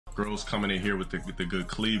Girls coming in here with the good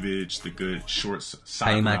cleavage, the good short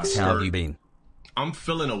side. Hey Max, how have you been? I'm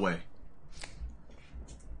feeling away.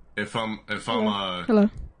 If I'm Hello.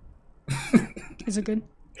 Is it good?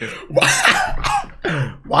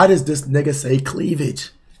 Why does this nigga say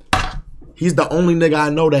cleavage? He's the only nigga I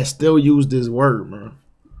know that still use this word, man.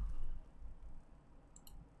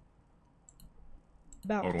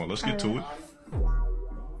 Hold on, let's get to it.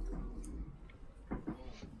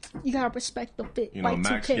 You gotta respect the fit. You know,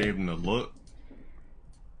 Max gave him the look.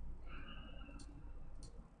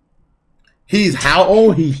 He's how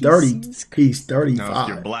old? He's 30. He's 35. Now, if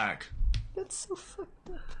you're black, that's so fucked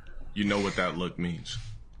up. You know what that look means.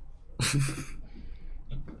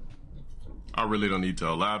 I really don't need to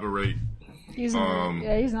elaborate. He's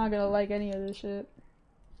not gonna like any of this shit.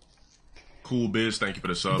 Cool biz, thank you for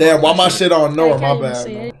the sub. Damn, why my shit on no? My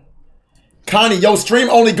bad. Kani, yo, stream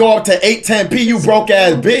only go up to 810p, you broke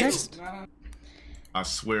ass bitch. I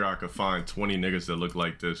swear I could find 20 niggas that look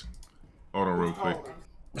like this. Hold on real quick.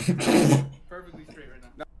 Perfectly straight right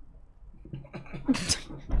now.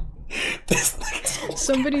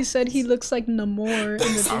 Somebody said he looks like Namor in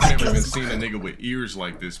the I've never even seen a nigga with ears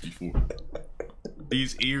like this before.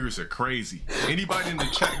 These ears are crazy. Anybody in the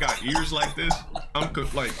chat got ears like this? I'm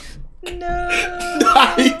like... No.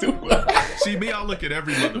 See me, I look at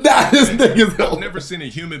every motherfucker. This nigga's I've never seen a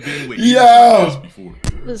human being with ears like this before.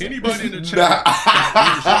 Listen, Anybody in the chat?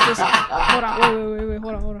 Hold on, wait,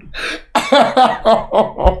 hold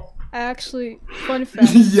on. Actually, fun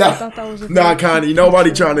fact. Yeah. I thought that was a Kani,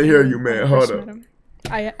 nobody trying to hear you, man. Hold up.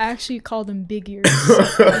 I actually called him Big Ears.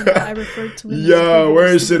 And I referred to him as Yo, where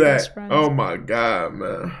is shit at? Friends. Oh my god,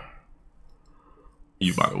 man.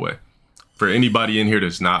 You, by the way. For anybody in here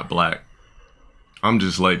that's not black, I'm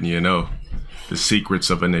just letting you know the secrets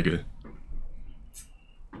of a nigga.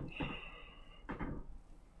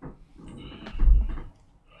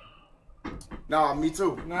 Nah, me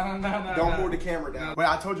too. No. Don't move the camera down. But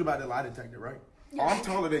I told you about the lie detector, right? Oh, I'm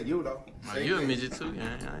taller than you, though. You a midget too,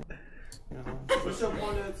 yeah. What's your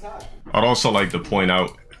point of attack? I'd also like to point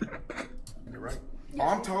out Right. Oh,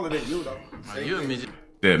 I'm taller than you, though. You a midget.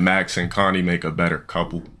 that Max and Kani make a better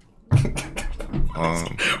couple.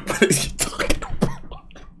 What is he talking about?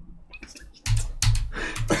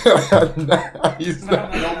 He's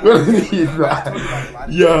not.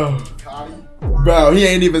 Yo. Bro, he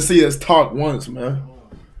ain't even see us talk once, man.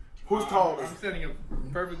 Who's taller? I'm setting him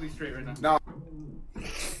perfectly straight right now.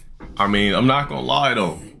 I mean, I'm not gonna lie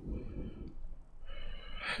though.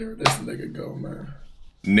 Here this nigga go, man.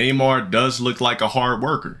 Neymar does look like a hard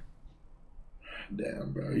worker.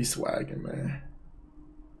 Damn, bro, he's swagging, man.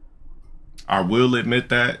 I will admit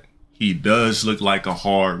that he does look like a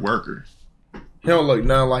hard worker. He don't look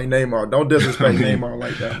nothing like Neymar. Don't disrespect Neymar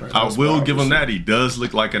like that, man. I will give him that. He does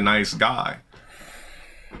look like a nice guy.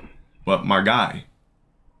 But my guy.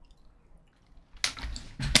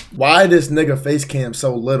 Why this nigga face cam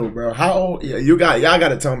so little, bro? How old? Yeah, y'all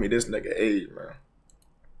gotta tell me this nigga age, man.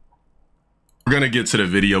 We're gonna get to the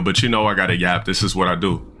video, but you know I gotta yap. This is what I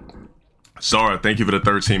do. Zara, thank you for the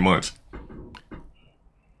 13 months.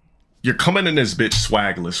 You're coming in this bitch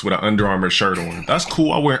swagless with an Under Armour shirt on. That's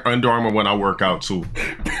cool. I wear Under Armour when I work out too. Bro,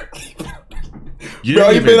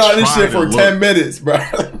 you been on this shit for 10 minutes, bro.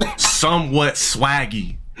 Somewhat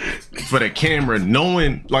swaggy for the camera,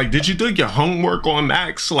 knowing, like, did you do your homework on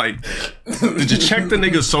Max? Like, did you check the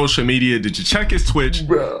nigga's social media? Did you check his Twitch?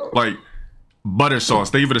 Bro. Like, butter sauce,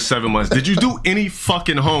 thank you for the 7 months. Did you do any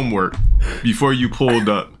fucking homework before you pulled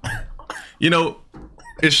up? You know,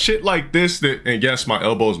 it's shit like this that, and yes, my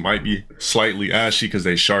elbows might be slightly ashy because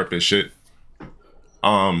they sharp as shit.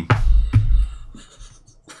 Yeah,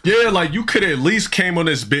 like, you could at least came on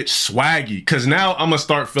this bitch swaggy, because now I'm gonna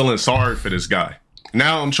start feeling sorry for this guy.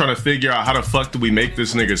 Now I'm trying to figure out how the fuck do we make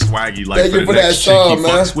this nigga swaggy, like, for the next chick he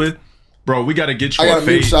fucks with. Bro, we gotta get you a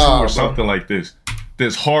fade too or something like this.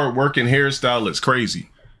 This hard working hairstyle is crazy.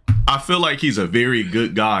 I feel like he's a very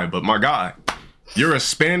good guy, but my guy, you're a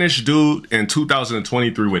Spanish dude in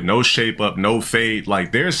 2023 with no shape up, no fade.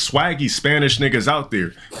 Like, there's swaggy Spanish niggas out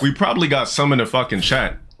there. We probably got some in the fucking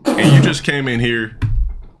chat. And you just came in here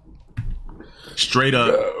straight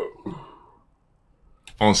up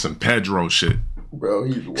on some Pedro shit. Bro,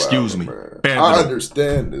 he's wild. Excuse me. I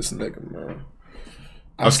understand this nigga, man.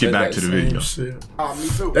 Let's get back to the video. Me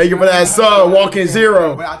too. Thank you for that sub, Walking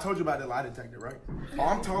Zero. But I told you about the lie detector, right? Oh,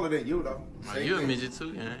 I'm taller than you, though. You a midget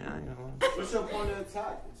too, yeah. What's your point of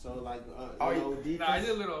attack? So, like, I did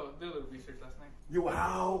a little research last night. You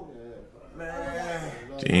how? Man.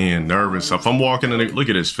 Damn, nervous. If I'm walking in, look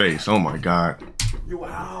at his face. Oh my God. You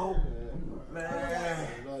how? Man.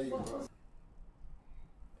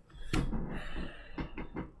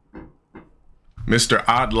 Mr.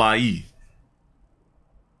 Adlai.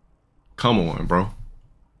 Come on, bro.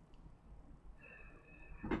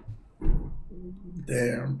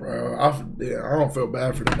 Damn, bro. I don't feel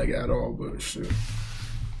bad for the nigga at all, but shit.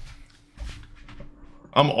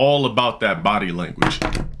 I'm all about that body language.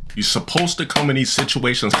 You're supposed to come in these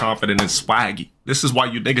situations confident and swaggy. This is why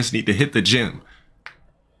you niggas need to hit the gym.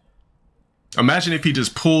 Imagine if he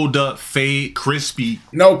just pulled up, fade, crispy.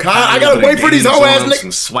 No, Kyle, I gotta wait for these whole ass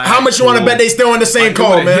niggas. How much you want to bet they still in the same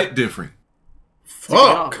call, man? Hit different.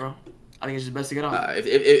 Fuck. Bro. I think it's just best to get off.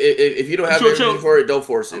 If you don't have anything for it, don't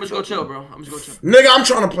force it. I'm just gonna chill, bro. I'm just gonna chill. Nigga, I'm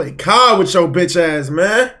trying to play COD with your bitch ass,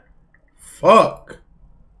 man. Fuck.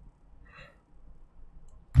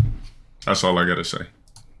 That's all I gotta say.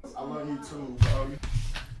 I love you too, bro.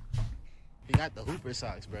 He got the Hooper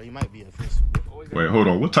socks, bro. You might be offensive. Wait, hold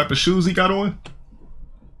on. What type of shoes he got on?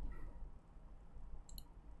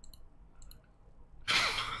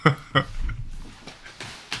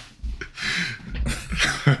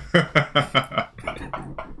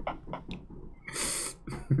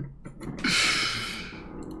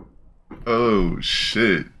 Oh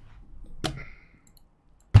shit.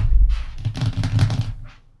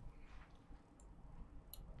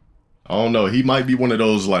 I don't know. He might be one of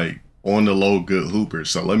those like on the low good hoopers,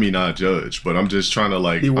 so let me not judge. But I'm just trying to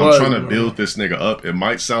like I'm trying to build this nigga up. It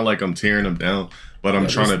might sound like I'm tearing him down, but I'm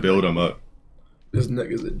trying to build him up. This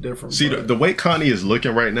nigga's a different. See, the way Kani is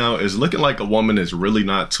looking right now is looking like a woman that's really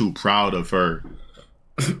not too proud of her.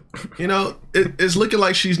 You know, it's looking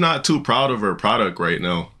like she's not too proud of her product right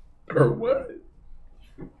now. Or what?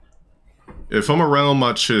 If I'm around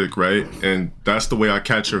my chick, right, and that's the way I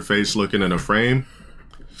catch her face looking in a frame,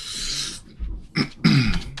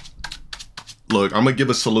 look, I'm gonna give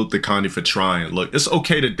a salute to Kani for trying. Look, it's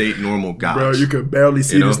okay to date normal guys. Bro, you could barely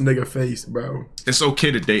see this nigga face, bro. It's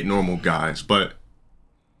okay to date normal guys, but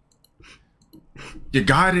your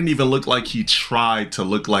guy didn't even look like he tried to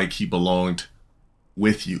look like he belonged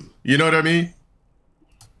with you. You know what I mean?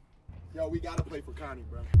 Yo, we gotta play for Kani,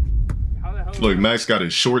 bro. Look, Max got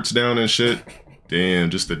his shorts down and shit. Damn,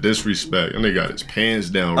 just the disrespect. And they got his pants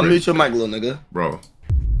down. I'll mute your mic, little nigga. Bro.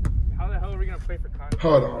 How the hell are we gonna play for Kani?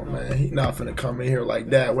 Hold on, man. He not finna come in here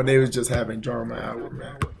like that when they was just having drama out,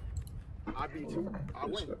 man. I beat you. I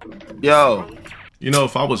win. Yo. You know,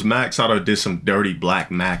 if I was Max, I'd have did some dirty black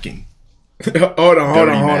macking. hold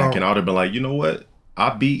on. And I'd have been like, you know what? I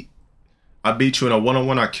beat you in a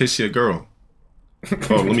one-on-one. I kiss your girl.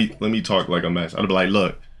 Oh, let me talk like a Max. I'd be like,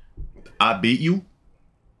 look, I beat you.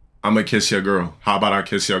 I'm gonna kiss your girl. How about I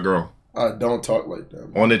kiss your girl? Don't talk like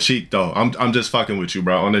that, man. On the cheek, though. I'm just fucking with you,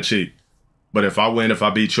 bro. On the cheek. But if I win, if I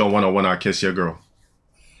beat you on one-on-one, I kiss your girl.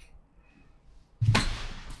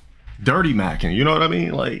 Dirty macking, you know what I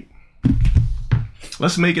mean? Like,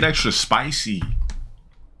 let's make it extra spicy.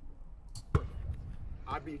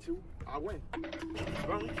 I beat you. I win.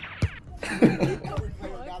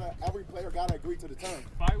 Every player gotta agree to the terms.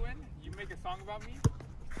 If I win, you make a song about me.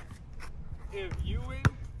 If you win,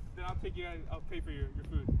 then I'll take you. I'll pay for your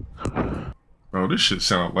food. Bro, this shit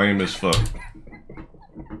sound lame as fuck.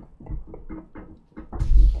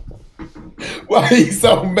 Why he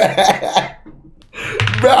so mad?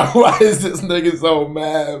 Bro, why is this nigga so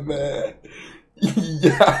mad, man?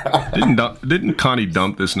 Yeah. Didn't Kani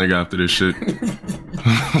dump this nigga after this shit?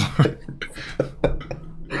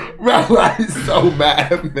 Bro, why he's so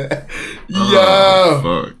mad, man?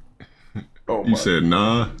 Yo. Fuck. You said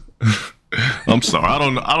nah. I'm sorry. I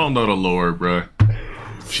don't know the lore, bro.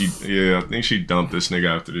 I think she dumped this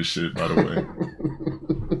nigga after this shit, by the way.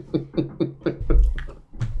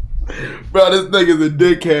 Bro, this nigga's a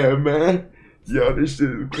dickhead, man. Yo, this shit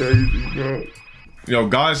is crazy, bro. Yo,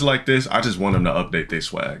 guys like this, I just want them to update their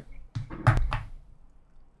swag.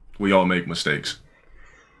 We all make mistakes.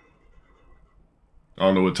 I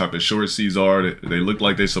don't know what type of shorts these are. They look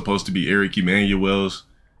like they're supposed to be Eric Emanuel's.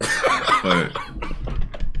 But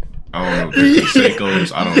I don't know.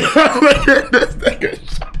 Seiko's, I don't know.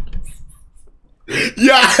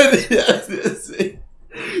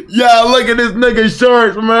 Yeah, look at this nigga's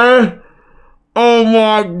shorts, man. Oh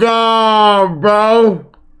my God, bro.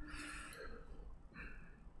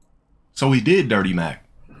 So he did Dirty Mac.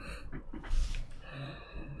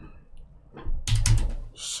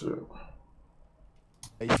 Shit.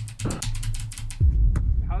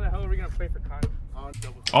 How the hell are we gonna play for Kani?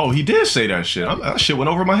 Oh, he did say that shit. That shit went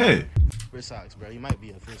over my head. Hooper socks, bro. You might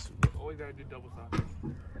be offensive. Always gotta do double socks.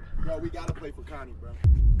 Yo, we gotta play for Kani, bro.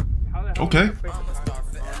 How the hell okay. are we gonna play for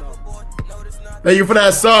Kani? Thank you for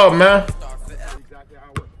that sub, man. Exactly how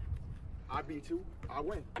I win. I beat you. I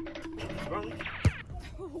win.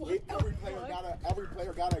 Every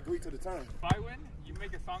player gotta agree to the terms. If I win, you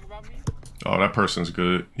make a song about me? Oh, that person's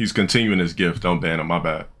good. He's continuing his gift. Don't ban him. My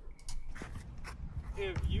bad.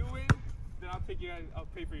 If you win, then I'll take you guys. I'll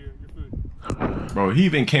pay for your food. Bro, he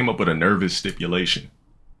even came up with a nervous stipulation.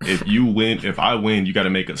 If you win, if I win, you got to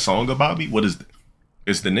make a song about me. What is?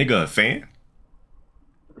 Is the nigga a fan?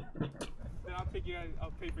 Then I'll take you guys.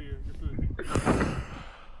 I'll pay for your food.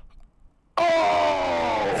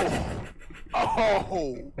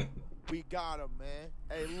 Oh, we got him, man.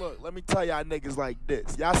 Hey, look, let me tell y'all niggas like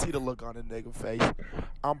this. Y'all see the look on the nigga face.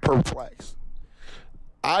 I'm perplexed.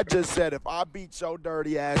 I just said if I beat your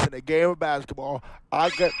dirty ass in a game of basketball, I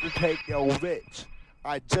get to take your bitch.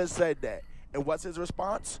 I just said that. And what's his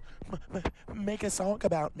response? Make a song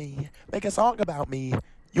about me. Make a song about me.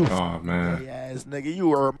 You man. ass nigga, you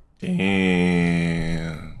were.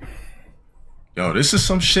 Damn. Yo, this is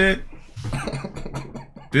some shit.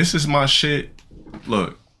 This is my shit.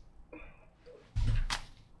 Look.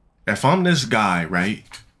 If I'm this guy, right?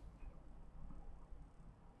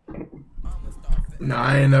 Nah,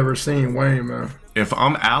 I ain't never seen Wayne, man. If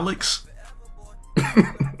I'm Alex,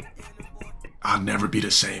 I'll never be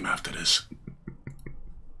the same after this.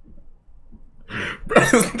 Bro,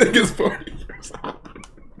 this nigga's 40 years old.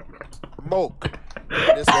 Moke.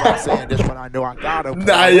 This what I'm saying. This one I know I got him.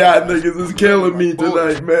 Nah, y'all niggas is killing me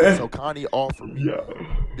tonight, man. So Kani offered me. Yo.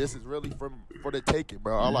 This is really for the taking,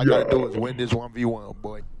 bro. All I gotta do is win this 1v1,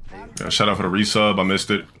 boy. Yeah, shout out for the resub. I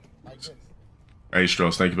missed it. Hey,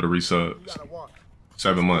 Strauss, thank you for the resub.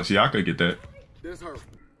 7 months. Yeah, I could get that. This hurt.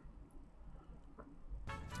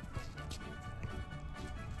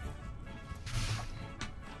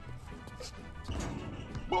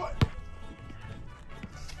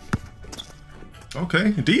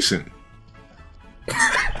 Okay, decent.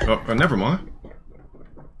 Oh, never mind.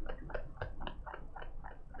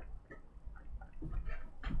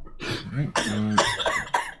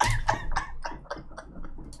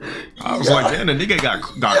 I was like, damn, the nigga got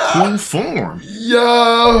cool form.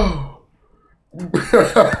 Yo.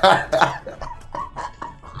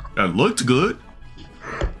 That looked good.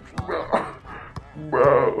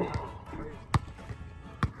 Bro.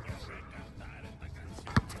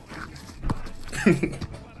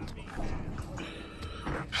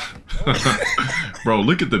 Bro,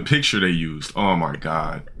 look at the picture they used. Oh my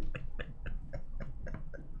god.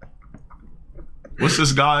 What's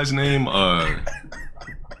this guy's name?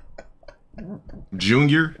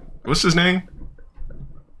 Junior? What's his name?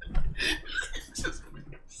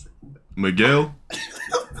 Miguel?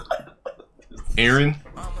 Aaron?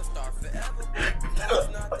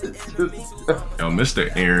 Yo,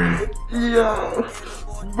 Mr. Aaron. Yo.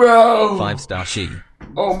 Bro. 5-star she.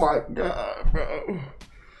 Oh my god, bro.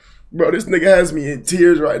 Bro, this nigga has me in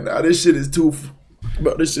tears right now. This shit is too.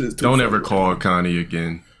 Bro, this shit is too. Don't ever call Kani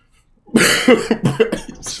again.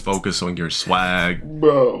 Just focus on your swag,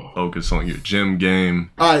 bro. Focus on your gym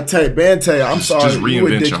game. All right, Tay, Bantay, I'm sorry. Just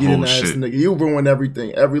reinvent your whole ass shit. Nigga. You ruined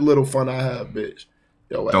everything. Every little fun I have, bitch.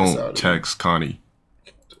 Yo, don't text Kani.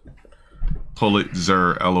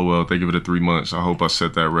 Pulitzer, LOL. Thank you for the 3 months. I hope I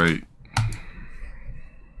said that right.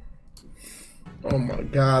 Oh my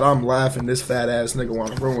god, I'm laughing. This fat ass nigga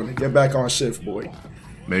want to ruin it. Get back on shift, boy.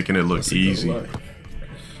 Making it look easy.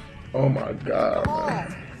 Oh my god,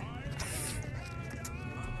 man.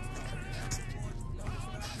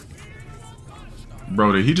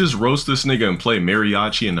 Bro, did he just roast this nigga and play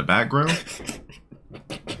mariachi in the background?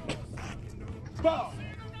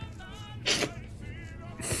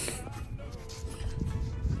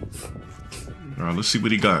 Alright, let's see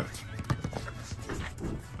what he got.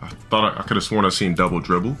 I thought I could have sworn I seen double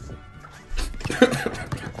dribble.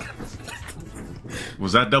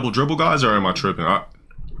 Was that double dribble, guys, or am I tripping?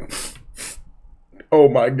 Oh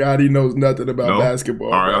my god, he knows nothing about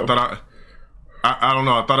basketball. All right, bro. I don't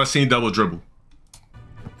know. I thought I seen double dribble.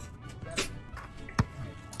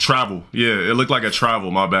 Travel. Yeah, it looked like a travel.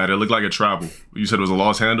 My bad. It looked like a travel. You said it was a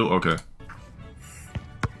lost handle? Okay.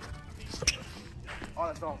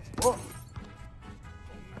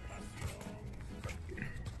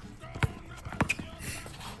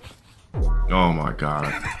 Oh my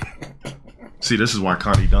god. See, this is why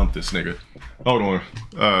Kani dumped this nigga. Hold on.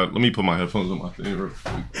 Let me put my headphones on my thing real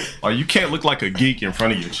quick. Like, you can't look like a geek in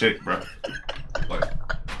front of your chick, bro. Like,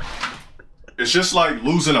 it's just like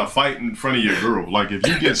losing a fight in front of your girl. Like, if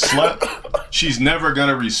you get slept, she's never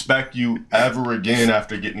gonna respect you ever again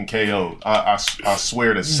after getting KO'd. I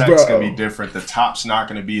swear the sex can be different. The top's not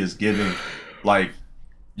gonna be as giving. Like,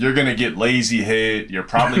 you're gonna get lazy head. You're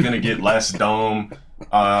probably gonna get less dome.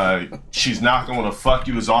 She's not gonna fuck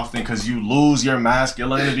you as often because you lose your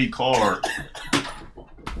masculinity card.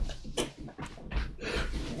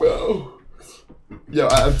 Bro. Yo,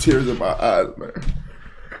 I have tears in my eyes, man.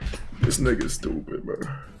 This nigga's stupid, bro.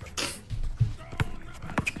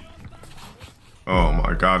 Oh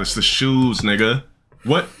my god, it's the shoes, nigga.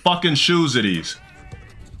 What fucking shoes are these?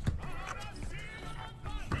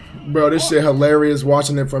 Bro, this shit hilarious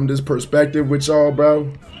watching it from this perspective with y'all,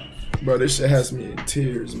 bro. Bro, this shit has me in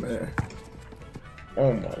tears, man.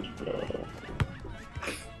 Oh my god.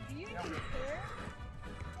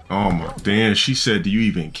 Oh my, damn, she said, do you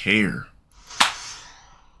even care?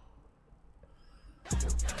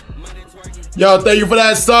 Yo, thank you for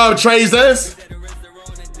that sub, Traces.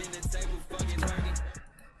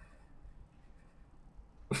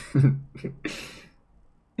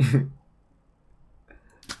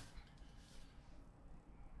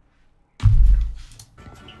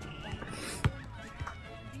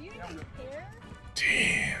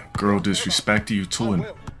 Damn, girl disrespect you too. And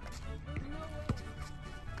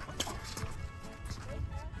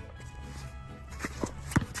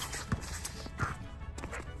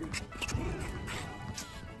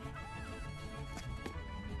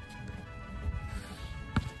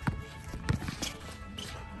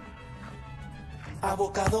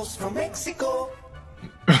Avocados from Mexico.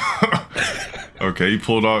 okay, he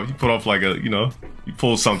pulled off like a, you know, he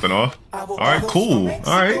pulled something off. All right, cool. All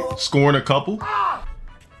right, scoring a couple.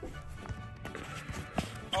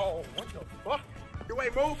 Oh, what the fuck? You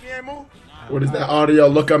ain't move, you ain't move. What is that audio?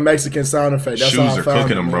 Look up Mexican sound effect. That's how Shoes I are found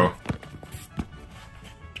cooking it, them, bro.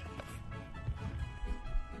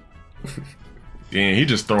 Damn, he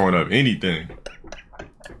just throwing up anything.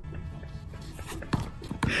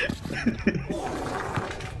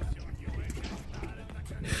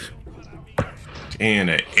 And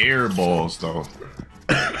the air balls, though.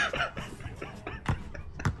 I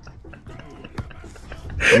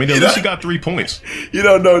mean, at least he got 3 points. You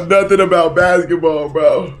don't know nothing about basketball,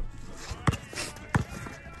 bro.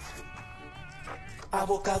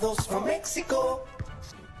 Avocados from Mexico.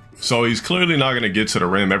 So he's clearly not going to get to the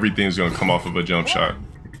rim. Everything's going to come off of a jump shot.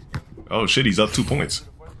 Oh, shit, he's up 2 points.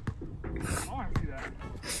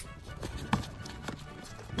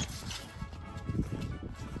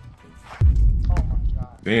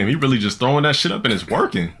 Damn, he really just throwing that shit up and it's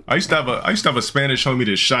working. I used to have a Spanish homie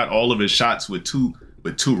that shot all of his shots with two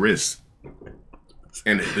wrists.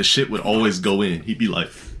 And the shit would always go in. He'd be like,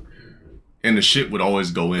 and the shit would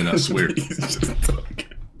always go in, I swear. He's just talking.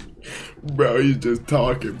 Bro, he's just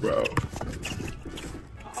talking, bro.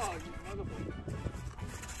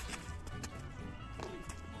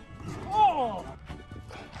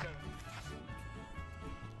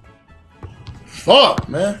 Fuck,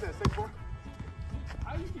 man.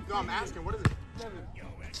 No, I'm asking, what is it?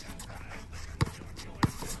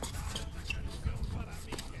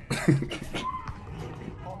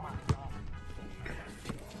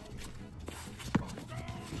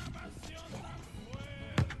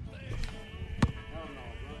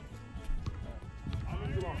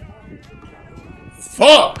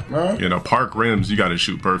 Fuck, man. You know, park rims, you gotta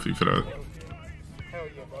shoot perfect for that. Hell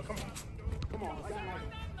yeah, bro. Come on.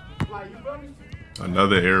 Like, you feel me?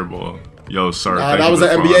 Another air ball. Yo, sorry. Nah, that was an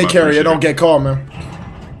NBA carry. It don't get called, man.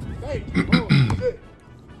 Hey, bro, good.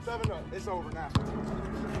 7-0. It's over now.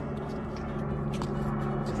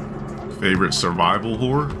 Favorite survival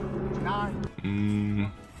horror?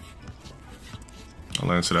 9.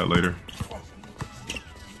 I'll answer that later.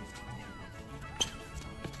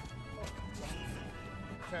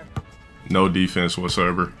 No defense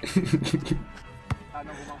whatsoever.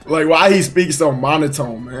 Like, why he speaks so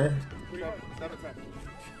monotone, man?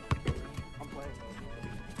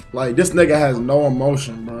 Like, this nigga has no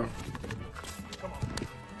emotion, bro. Come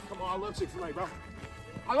on, I love Chick-fil-A, bro.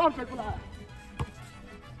 I love Chick-fil-A.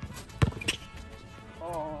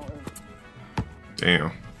 Oh.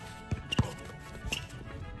 Damn.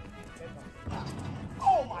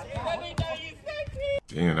 Oh my God.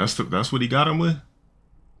 Damn, that's what he got him with?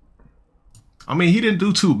 I mean, he didn't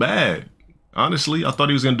do too bad. Honestly, I thought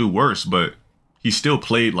he was gonna do worse, but he still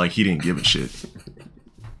played like he didn't give a shit.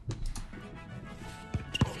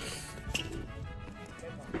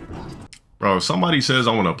 Bro, if somebody says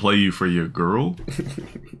I want to play you for your girl,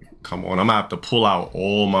 come on, I'm gonna have to pull out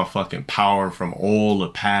all my fucking power from all the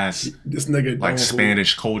past This nigga like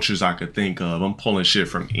Spanish cultures I could think of. I'm pulling shit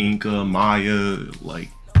from Inca, Maya, like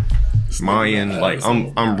Mayan, like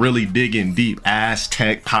I'm really digging deep.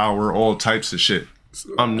 Aztec power, all types of shit.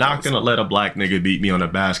 I'm not gonna let a black nigga beat me on a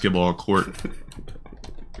basketball court.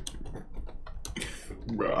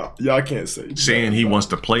 Bro, y'all can't say Saying he wants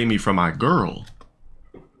to play me for my girl.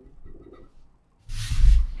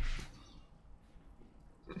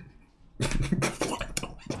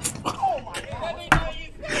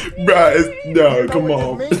 Bro, no, come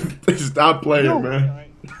on. Stop playing,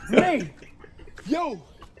 man. Hey, yo,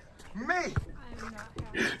 Me.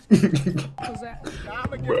 Was that?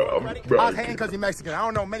 Bro. I was hating because he's Mexican. I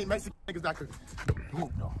don't know many Mexican niggas that could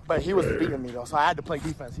hoop, though. But he was beating me, though, so I had to play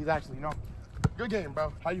defense. He's actually, you know, good game,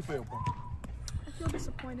 bro. How you feel, bro? I feel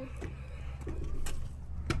disappointed.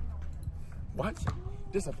 What?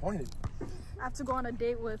 Disappointed? I have to go on a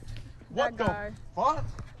date with What that guy. the fuck?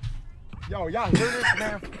 Yo, y'all hear this,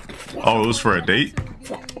 man? Oh, it was for a date?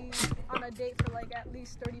 To be on a date for like at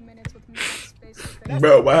least 30 minutes with Max, basically.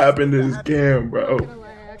 Bro, what happened to this game, bro? I'm not gonna lie,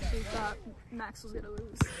 I actually thought Max was gonna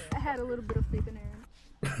lose. I had a little bit of faith in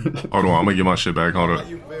Aaron. Hold on, I'm gonna get my shit back. Hold How on.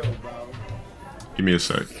 you feel, bro? Give me a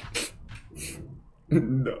sec.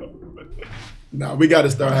 No. Nah, we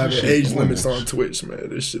gotta start having Shit, age boy. limits on Twitch, man.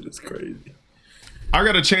 This shit is crazy. I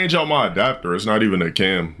gotta change out my adapter. It's not even a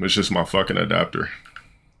cam. It's just my fucking adapter.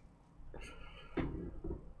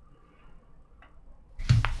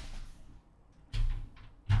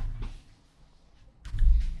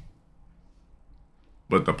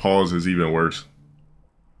 But the pause is even worse.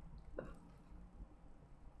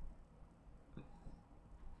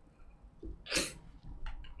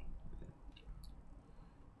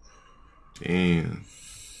 Damn.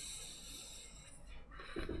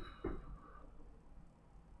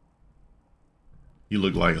 You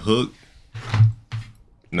look like Hook.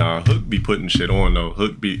 Nah, Hook be putting shit on though.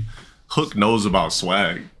 Hook knows about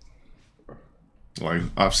swag. Like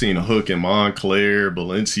I've seen a Hook in Montclair,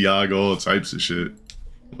 Balenciaga, all types of shit.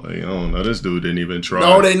 Like I don't know, this dude didn't even try.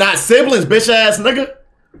 No, they not siblings, bitch ass nigga.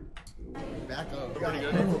 Back up. Pretty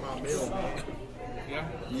good for my meal, man.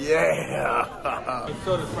 Yeah.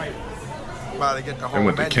 So does Sprite. About to get the whole And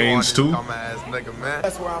with the menu canes, on too? this dumbass nigga, man.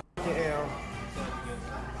 That's where I am.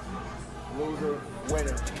 Loser,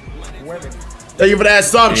 winner, winning. Thank you for that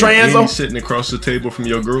sub, And Transo. he's sitting across the table from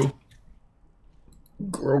your girl.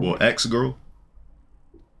 Girl. Well, ex-girl.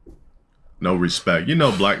 No respect. You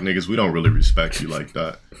know, black niggas, we don't really respect you like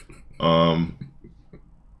that.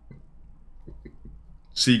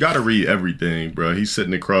 So you gotta read everything, bro. He's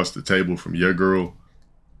sitting across the table from your girl,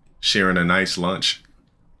 sharing a nice lunch.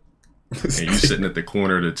 And you sitting at the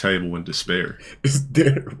corner of the table in despair. It's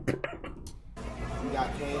there, bro. We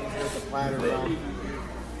got canes with the platter, bro.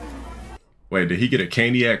 Wait, did he get a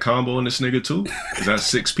caniac combo in this nigga too? Is that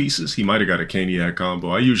 6 pieces? He might have got a caniac combo.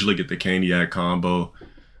 I usually get the caniac combo.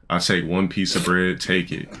 I take 1 piece of bread,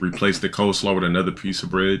 take it, replace the coleslaw with another piece of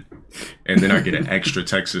bread, and then I get an extra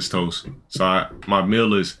Texas toast. So my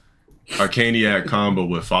meal is a caniac combo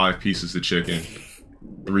with 5 pieces of chicken,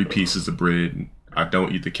 3 pieces of bread. I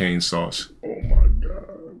don't eat the cane sauce. Oh my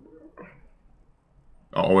god.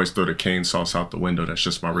 I always throw the cane sauce out the window. That's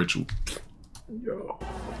just my ritual. Yo.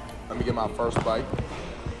 Let me get my first bite.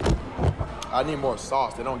 I need more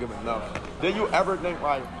sauce. They don't give enough. Did you ever think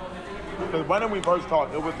like, because when we first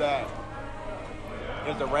talked, it was that,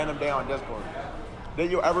 it's a random day on Discord.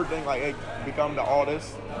 Did you ever think like, hey, become the all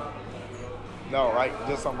this? No, right?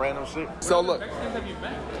 Just some random shit. So look,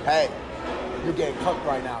 hey, you're getting cooked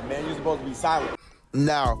right now, man. You're supposed to be silent.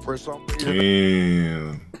 Now, for some reason.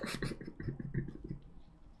 Damn.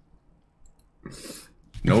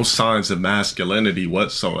 No signs of masculinity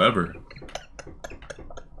whatsoever.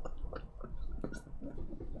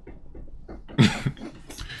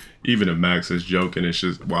 Even if Max is joking, it's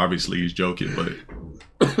just, well, obviously he's joking, but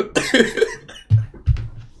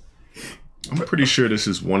I'm pretty sure this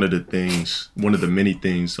is one of the things, one of the many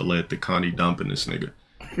things that led to Kani dumping this nigga.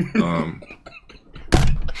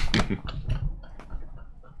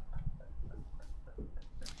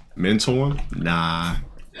 Mentor him? Nah.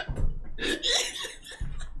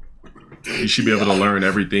 He should be able to learn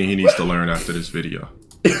everything he needs to learn after this video.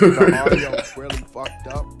 The audio is really fucked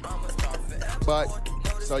up. But,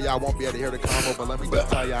 so y'all won't be able to hear the combo, but let me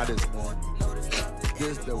just tell y'all this, man.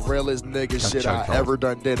 This is the realest nigga shit I ever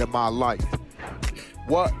done did in my life.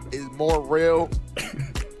 What is more real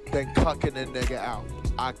than cucking a nigga out?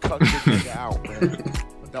 I cucked the nigga out, man.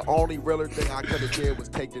 The only realer thing I could have did was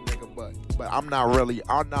take the nigga butt. But I'm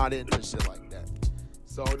not into shit like that.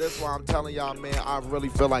 So that's why I'm telling y'all, man, I really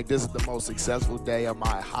feel like this is the most successful day of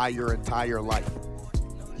my entire life.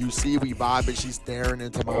 You see, we vibing, she's staring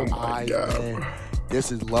into my eyes, man.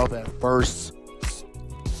 This is love at first.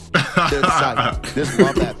 Fifth sight. This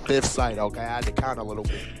love at 5th sight, okay? I had to count a little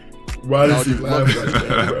bit. Why does he laugh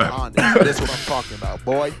like that? This is what I'm talking about,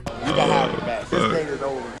 boy. You can have it back. This thing is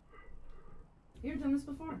over. You've done this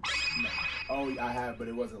before. No. Oh, I have, but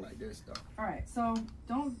it wasn't like this, though. Alright, so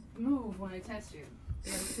don't move when I test you.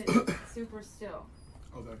 You gotta sit super still.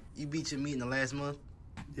 Okay. You beat your meat in the last month?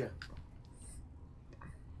 Yeah.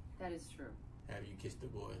 That is true. Have you kissed the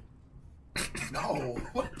boy? No.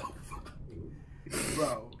 What the fuck?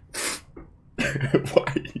 Bro.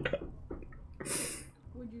 Why?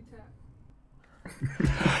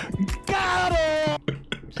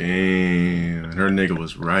 Damn, her nigga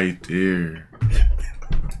was right there.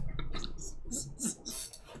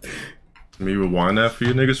 Let me rewind that for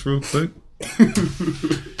you niggas real quick.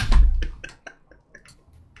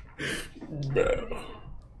 Bro.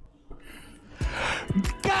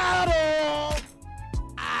 Got him!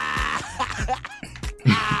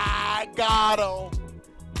 I got him!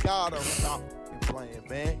 Got him. Stop playing,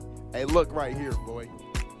 man. Hey, look right here, boy.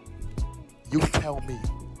 You tell me.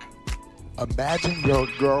 Imagine your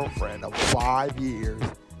girlfriend of 5 years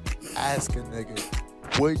asking nigga,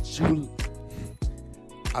 would you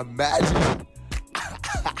imagine?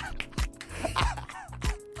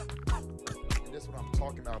 That's what I'm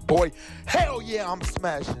talking about, boy. Hell yeah, I'm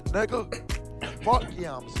smashing, nigga. Fuck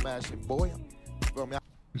yeah, I'm smashing, boy. Feel me?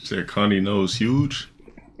 You said Kani nose huge?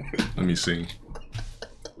 Let me see.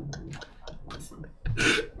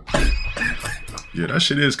 Yeah, that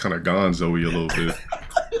shit is kind of gonzo-y a little bit.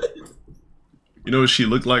 You know what she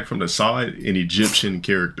looked like from the side? An Egyptian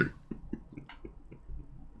character.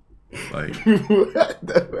 Like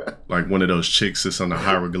one of those chicks that's on the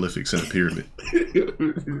hieroglyphics in the pyramid.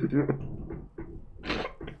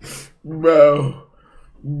 Bro.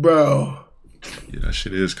 Yeah, that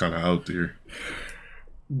shit is kind of out there.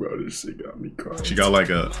 Bro, this shit got me crying. She got like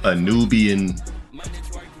a Nubian...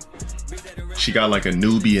 She got like a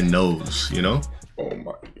Nubian nose, you know? Oh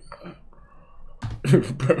my God.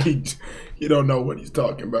 Bro, he don't know what he's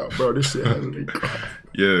talking about, bro. This shit has me crying.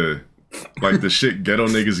 Yeah. Like the shit ghetto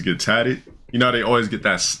niggas get tatted. You know they always get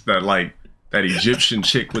that Egyptian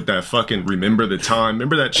chick with that fucking Remember the Time.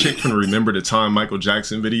 Remember that chick from Remember the Time Michael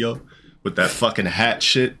Jackson video? With that fucking hat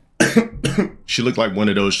shit? She looked like one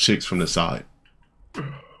of those chicks from the side.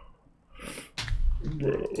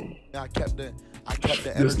 Bro. I kept the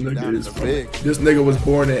energy down in the big. This nigga was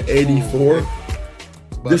born in 84.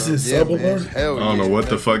 This is sublime. I don't know what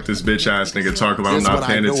the fuck this bitch ass nigga talk about. I'm not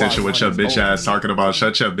paying attention what your bitch ass talking about.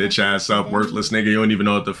 Shut your bitch ass up, worthless nigga. You don't even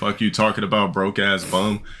know what the fuck you talking about, broke ass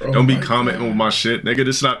bum. Don't be commenting with my shit, nigga.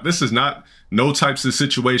 This is not no types of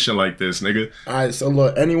situation like this, nigga. Alright, so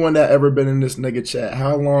look, anyone that ever been in this nigga chat,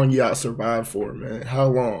 how long y'all survived for, man? How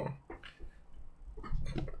long?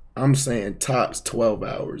 I'm saying tops 12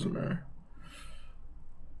 hours, man.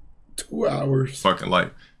 2 hours. Fucking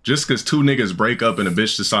life. Just because two niggas break up and a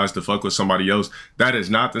bitch decides to fuck with somebody else, that is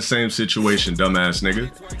not the same situation, dumbass nigga.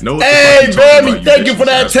 No. Hey, baby, thank you for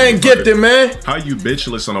that 10 gifted, man. How you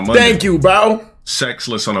bitchless on a Monday? Thank you, bro.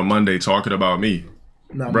 Sexless on a Monday talking about me.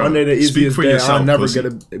 Nah, bro, Monday the easiest day. Yourself,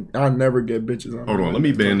 I'll never get bitches on. Hold on, let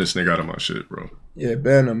me ban this nigga out of my shit, bro. Yeah,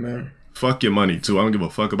 ban him, man. Fuck your money, too. I don't give a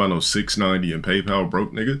fuck about no $6.90 in PayPal,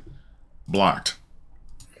 broke nigga. Blocked.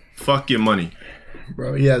 Fuck your money.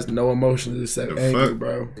 Bro, he has no emotions except anger,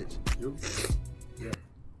 bro. Yeah.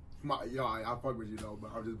 Yo, I fuck with you though,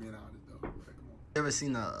 but I'm just being honest though. Like, come on. You ever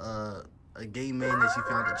seen a gay man that you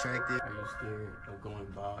found attractive? Are you scared of going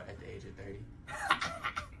bald at the age of 30?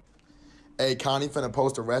 Hey, Kani finna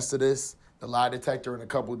post the rest of this, the lie detector, in a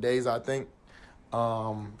couple days, I think.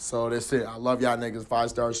 So that's it. I love y'all niggas.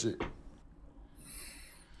 5-star shit.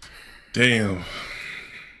 Damn.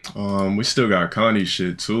 We still got Kani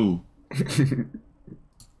shit too.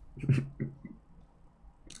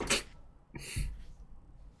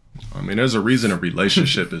 I mean, there's a reason a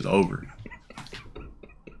relationship is over.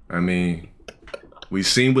 I mean, we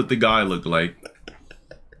seen what the guy looked like.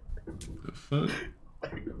 The fuck?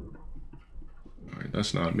 Alright,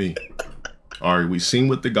 that's not me. Alright, we seen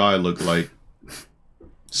what the guy looked like.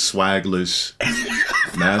 Swagless.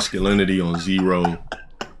 Masculinity on 0.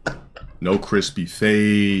 No crispy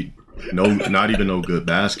fade. No, not even no good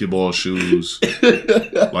basketball shoes.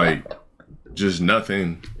 Like, just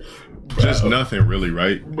nothing. Just nothing really,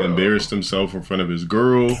 right? Bro. Embarrassed himself in front of his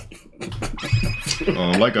girl.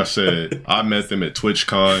 Like I said, I met them at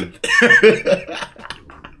TwitchCon.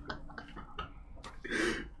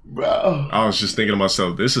 Bro. I was just thinking to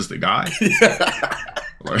myself, this is the guy?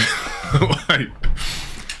 like,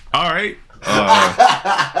 all right.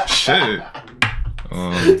 Shit.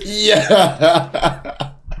 Yeah.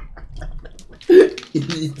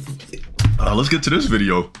 Let's get to this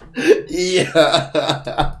video.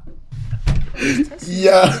 Yeah.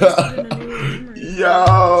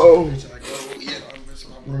 Yo.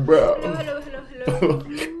 Bro. Hello.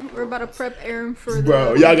 We're about to prep Aaron for the...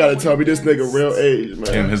 Bro, y'all gotta tell me this nigga real age, man.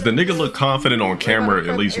 Damn, has the nigga looked confident on camera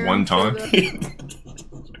at least one time?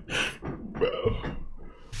 Bro.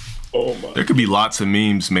 Oh my. There could be lots of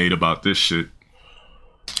memes made about this shit.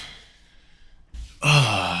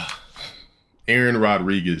 Aaron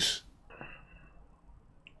Rodriguez.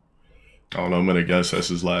 I don't know, I'm gonna guess that's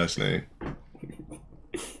his last name.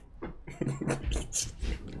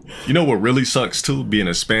 You know what really sucks too? Being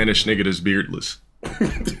a Spanish nigga that's beardless.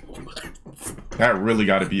 That really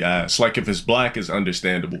got to be ass. Like if it's black, it's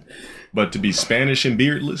understandable, but to be Spanish and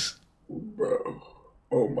beardless, bro.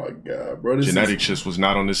 Oh my god, bro. This genetics just was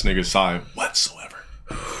not on this nigga's side whatsoever.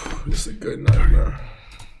 This is a good night, man.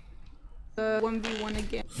 1v1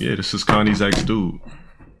 again. Yeah, this is Kani's ex dude.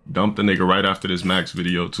 Dumped the nigga right after this Max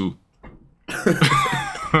video too.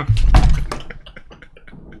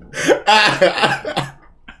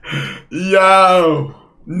 Yo,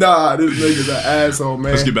 nah, this nigga's an asshole,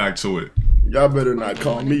 man. Let's get back to it. Y'all better not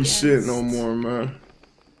call me shit no more, man.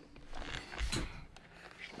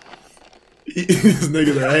 This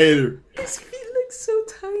nigga's a hater. His feet look so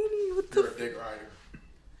tiny. What the? You're a dick rider.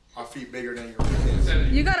 My feet bigger than your.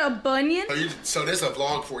 You got a bunion? So this is a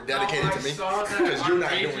vlog for dedicated to me because you're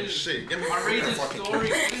not doing shit. Give me the fucking camera.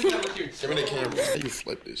 Give me the camera. How you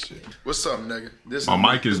flip this shit? What's up, nigga? This my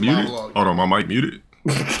mic is muted. Hold on, my mic muted.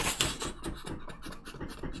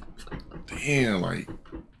 Damn, like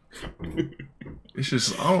it's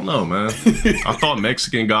just I don't know, man. I thought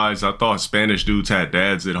Mexican guys, I thought Spanish dudes had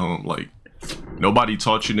dads at home. Like nobody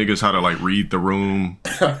taught you niggas how to like read the room,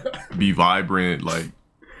 be vibrant, like.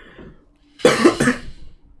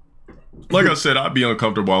 Like I said, I'd be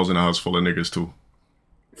uncomfortable. I was in a house full of niggas too.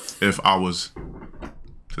 If I was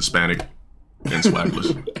Hispanic and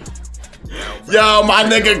swagless. Yo, my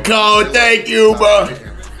nigga Cole, thank you, bro.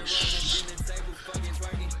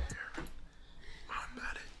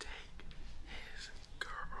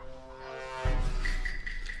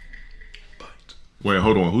 Wait,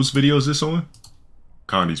 hold on. Whose video is this on?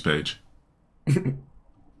 Kani's page.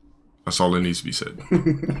 That's all that needs to be said.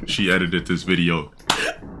 She edited this video.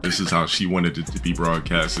 This is how she wanted it to be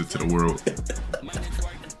broadcasted to the world.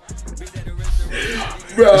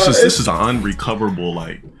 Bro, this is an unrecoverable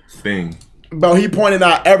like thing. Bro, he pointed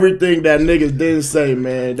out everything that niggas didn't say,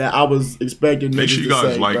 man, that I was expecting niggas to say. Make sure you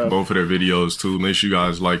guys like bro. both of their videos too. Make sure you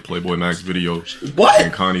guys like Plaqueboymax video. What?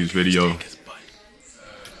 And Kani's video.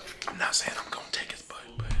 I'm not saying I'm gonna take his butt,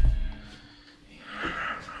 but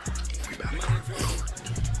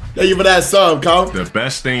thank you for that sub, Cole. The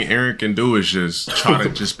best thing Aaron can do is just try to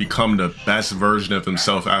just become the best version of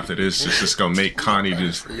himself after this. It's just gonna make Kani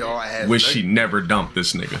just wish she never dumped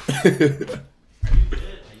this nigga.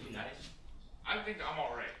 I think I'm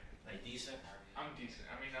alright. Like decent? I'm decent.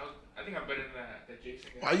 I mean, I think I'm better than that Jason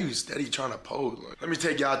guy. why you steady trying to pose? Like, let me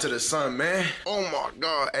take y'all to the sun, man. Oh my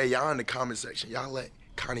god. Hey, y'all in the comment section, y'all let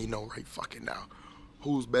Kani know right fucking now.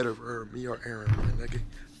 Who's better for her, me or Aaron, man, nigga?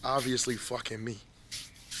 Obviously fucking me.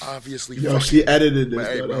 Obviously Yo, fucking she edited this. But,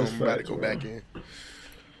 hey, though. bro, That's I'm about to facts, go bro. back in.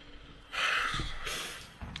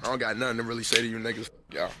 I don't got nothing to really say to you niggas.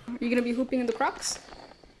 Y'all. Are you gonna be hooping in the Crocs?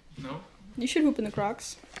 No. You should hoop in the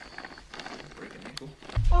Crocs.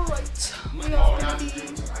 Alright, we're gonna be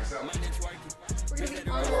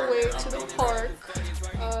on our way to the park.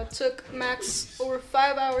 Took Max over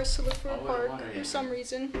 5 hours to look for a park for some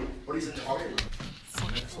reason. What is it talking about?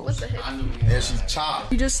 What the heck? And she's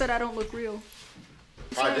chopped. You just said I don't look real.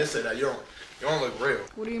 I did say that. You don't look real.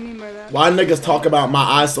 What do you mean by that? Why niggas talk about my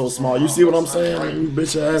eyes so small? You see what I'm saying? You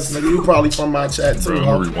bitch ass nigga. You probably from my chat too. Bro, I'm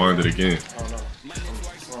gonna rewind it again.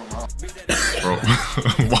 Bro,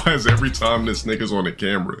 why is every time this nigga's on the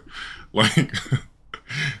camera, like,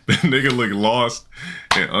 the nigga look lost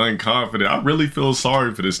and unconfident? I really feel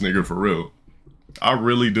sorry for this nigga for real. I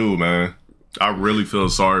really do, man. I really feel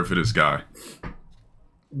sorry for this guy.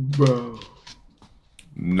 Bro.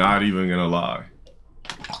 Not even gonna lie.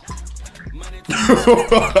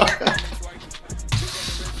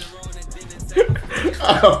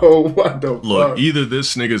 Oh, what the Look, fuck? either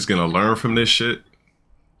this nigga's gonna learn from this shit.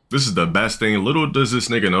 This is the best thing. Little does this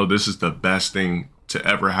nigga know, this is the best thing to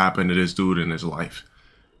ever happen to this dude in his life.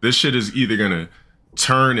 This shit is either gonna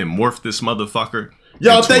turn and morph this motherfucker.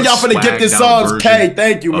 Yo, thank y'all for the gifted subs. K,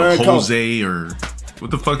 thank you, man. Jose or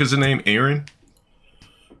what the fuck is his name? Aaron?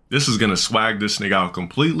 This is gonna swag this nigga out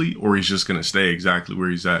completely, or he's just gonna stay exactly where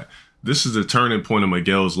he's at. This is the turning point of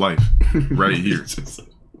Miguel's life right here.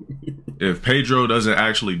 If Pedro doesn't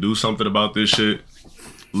actually do something about this shit,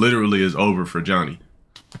 literally is over for Johnny.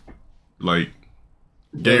 Like,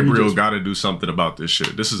 Gabriel got to do something about this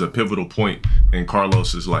shit. This is a pivotal point in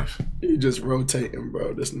Carlos's life. He just rotating,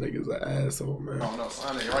 bro. This nigga's an asshole, man. No, no,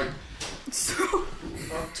 sign it right. So,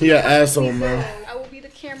 he an asshole, man. I will be the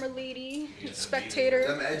camera lady, spectator.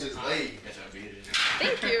 Them edges laid.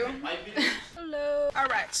 Thank you. Hello.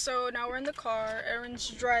 Alright, so now we're in the car. Aaron's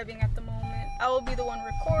driving at the moment. I will be the one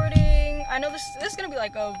recording. I know this is gonna be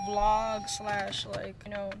like a vlog slash, like,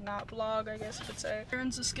 you know, not vlog, I guess you could say.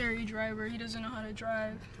 Aaron's a scary driver. He doesn't know how to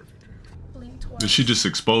drive. Did she just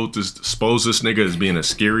expose this nigga as being a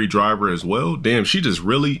scary driver as well? Damn, she just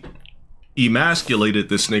really emasculated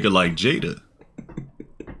this nigga like Jada.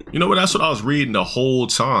 You know what? That's what I was reading the whole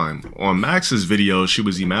time. On Max's video, she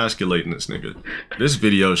was emasculating this nigga. This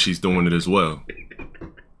video, she's doing it as well.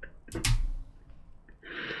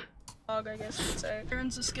 I guess you could say.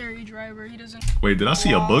 Aaron's a scary driver. He doesn't. Wait, did I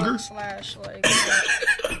see a booger? Slash, like,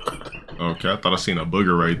 okay, I thought I seen a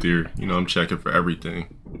booger right there. You know, I'm checking for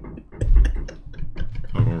everything.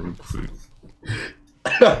 Hold on real quick.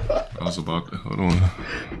 I was about to, hold on.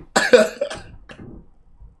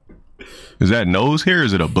 Is that nose hair or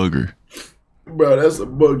is it a booger? Bro, that's a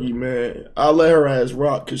boogie, man. I let her ass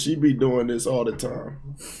rock because she be doing this all the time.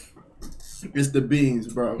 It's the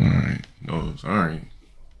beans, bro. Alright, nose, alright.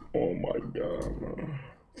 Oh my god, man.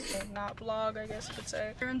 Not vlog, I guess you could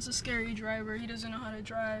say. Aaron's a scary driver. He doesn't know how to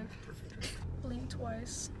drive. Blink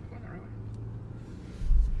twice.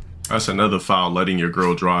 That's another foul, letting your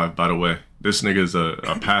girl drive, by the way. This nigga's a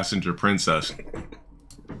passenger princess.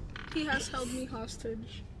 He has held me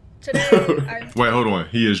hostage. Today, Wait, hold on.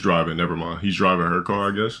 He is driving. Never mind. He's driving her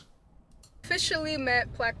car, I guess. Officially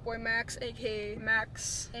met Plaqueboymax, aka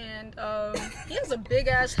Max, and he has a big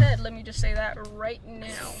ass head. Let me just say that right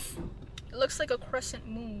now. It looks like a crescent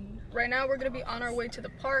moon. Right now we're gonna be on our way to the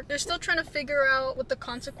park. They're still trying to figure out what the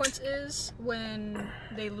consequence is when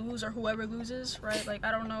they lose or whoever loses, right? Like,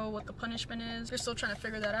 I don't know what the punishment is. They're still trying to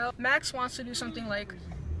figure that out. Max wants to do something like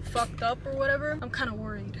fucked up or whatever. I'm kind of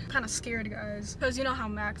worried, kind of scared, guys, because you know how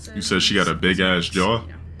Max is. You said she got a big ass jaw?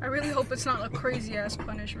 Yeah. I really hope it's not a crazy ass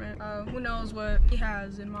punishment. Who knows what he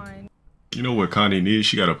has in mind. You know what Kani needs?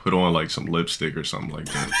 She gotta put on like some lipstick or something like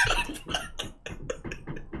that.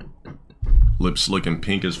 Lips looking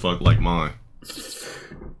pink as fuck like mine.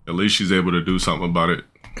 At least she's able to do something about it.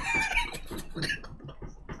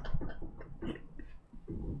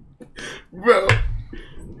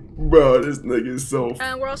 Bro, this nigga is so.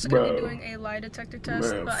 And we're also gonna be doing a lie detector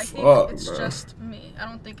test, but I think it's just me. I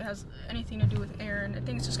don't think it has anything to do with Aaron. I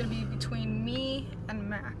think it's just gonna be between me and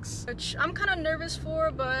Max, which I'm kind of nervous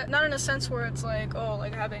for, but not in a sense where it's like, oh,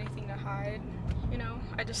 like I have anything to hide. You know,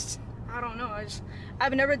 I don't know.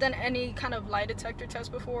 I've never done any kind of lie detector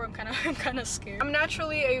test before. I'm kind of scared. I'm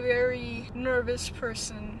naturally a very nervous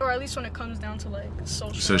person, or at least when it comes down to like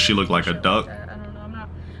social. So she looked like a duck. Like I don't know.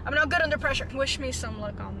 I'm not good under pressure. Wish me some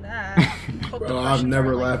luck on that. Bro, I've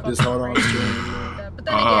never laughed this hard on stream. But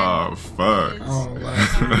then again, fuck. I don't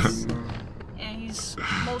laugh. And he's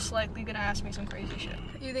most likely gonna ask me some crazy shit.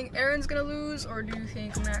 You think Aaron's gonna lose, or do you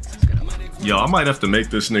think Max is gonna lose? Yo, I might have to make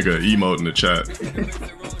this nigga emote in the chat.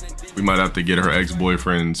 We might have to get her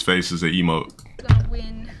ex-boyfriend's face as an emote. Gonna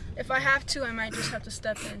win. If I have to, I might just have to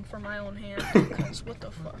step in for my own hand. Because what the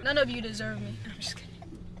fuck? None of you deserve me. I'm just kidding.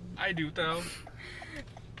 I do though.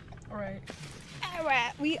 Alright.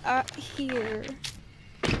 Alright, we are here.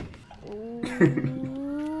 Ooh.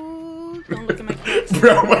 Don't look at my clothes.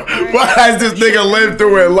 Bro, what has this nigga lived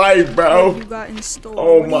through in life, bro? You got in store.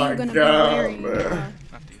 Oh my god, man.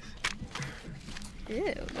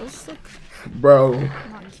 Ew, those look bro.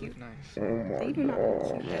 not cute. Nice. Oh they do not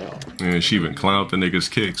look cute at all. And she even clowned the nigga's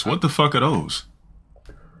kicks. What the fuck are those?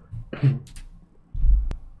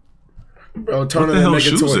 Bro, turning that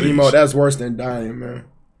nigga to an emote, that's worse than dying, man.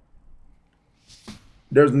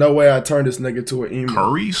 There's no way I turn this nigga to an emo.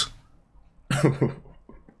 Curries? Not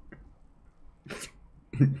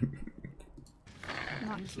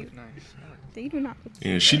cute. Nice. They do not look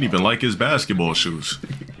cute. Yeah, she didn't even like his basketball shoes.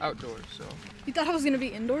 Outdoors, so. You thought I was gonna be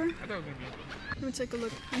indoor? I thought it was gonna be indoor. Let me take a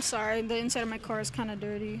look. I'm sorry, the inside of my car is kind of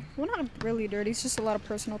dirty. Well, not really dirty, it's just a lot of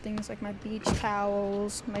personal things like my beach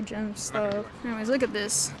towels, my gym stuff. Anyways, look at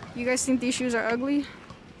this. You guys think these shoes are ugly?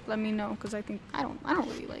 Let me know, because I think I don't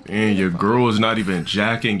really like them. And your girl is not even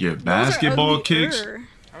jacking your basketball kicks?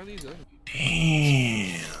 How are these ugly?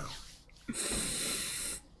 Damn.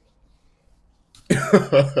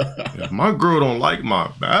 If my girl don't like my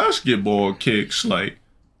basketball kicks, like,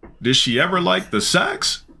 did she ever like the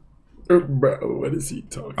sacks? Bro, what is he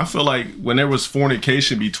talking? I feel like when there was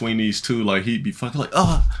fornication between these two, like he'd be fucking like,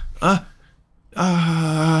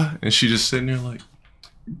 and she just sitting there like,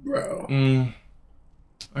 bro,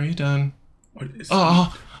 are you done? What is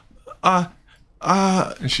and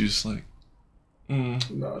she's just like, no,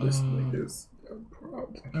 this nigga's a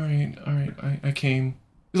problem. All right, I came.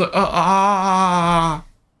 He's like, I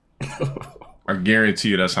guarantee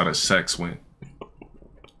you that's how the sex went.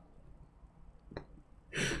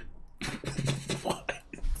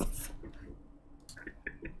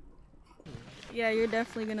 Yeah, you're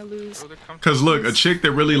definitely gonna lose. Cause look, a chick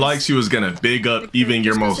that really likes you is gonna big up even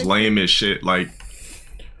your most lamest shit. Like,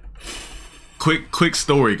 quick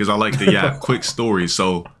story, because I like the yap. Quick story.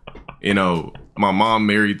 So, you know, my mom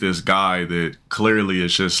married this guy that clearly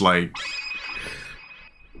is just like,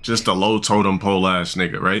 just a low totem pole ass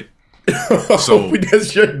nigga, right? So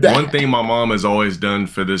one thing my mom has always done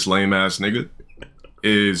for this lame ass nigga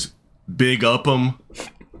is big up him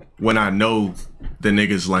when I know the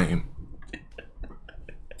nigga's lame.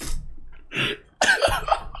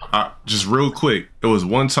 Just real quick, it was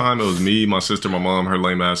one time, it was me, my sister, my mom, her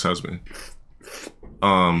lame ass husband.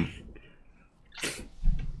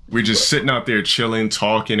 We're just sitting out there chilling,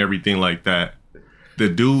 talking, everything like that. The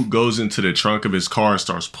dude goes into the trunk of his car and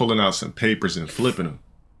starts pulling out some papers and flipping them.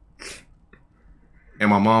 And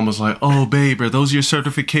my mom was like, "Oh, babe, are those your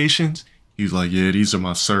certifications?" He's like, "Yeah, these are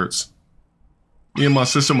my certs." Me and my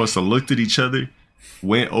sister must have looked at each other,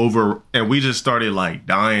 went over, and we just started like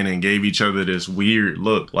dying and gave each other this weird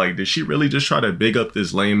look. Like, did she really just try to big up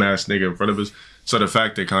this lame ass nigga in front of us? So the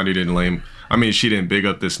fact that Kani she didn't big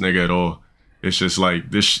up this nigga at all. It's just like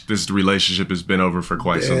this relationship has been over for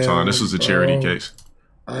quite some time. This was a charity case.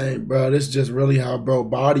 Bro, this is just really how bro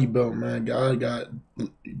body built, man. God got,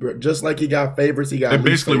 just like he got favorites, he got. They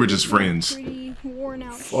basically were just friends. Worn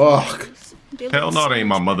out. Fuck. Hell no, that ain't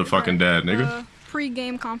my motherfucking dad, nigga.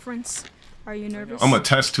 Pre-game conference. Are you nervous? I'm a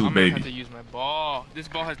test tube baby. I'm gonna have to use my ball. This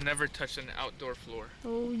ball has never touched an outdoor floor.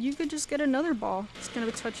 Oh, you could just get another ball. It's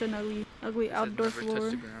gonna touch an ugly outdoor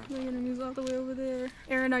floor. The enemy's all the way over there.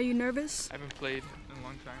 Aaron, are you nervous? I haven't played in a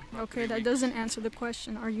long time. Okay, that doesn't answer the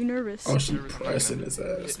question. Are you nervous? Oh, she's pressing his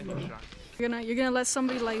ass, man. You're gonna let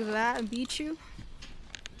somebody like that beat you?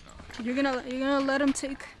 No. You're gonna let him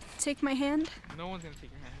take my hand? No one's gonna take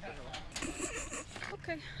your hand.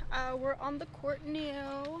 Okay, we're on the court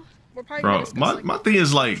now. We're probably bro, my thing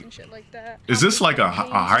is like is this like a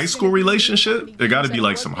high school relationship? There got to be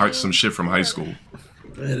like some shit from high school.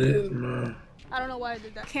 It is, man. I don't know why I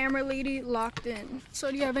did that. Camera lady locked in. So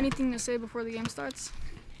do you have anything to say before the game starts?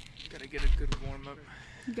 Gotta get a good warm up.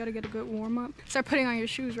 You gotta get a good warm up. Start putting on your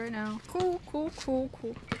shoes right now. Cool.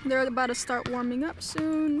 They're about to start warming up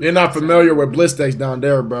soon. They're not familiar with Blistex down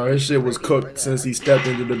there, bro. His shit was cooked since he stepped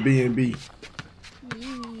into the B&B.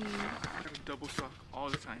 Double sock all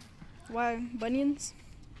the time. Why? Bunions?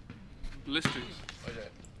 Blisters.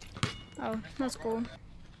 Oh, that's cool.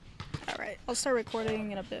 Alright, I'll start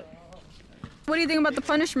recording in a bit. What do you think about the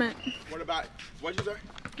punishment? What'd you say?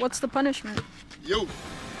 What's the punishment? You.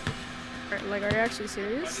 Like, are you actually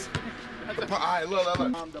serious? Alright, look.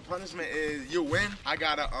 The punishment is you win. I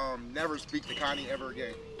gotta never speak to Kani ever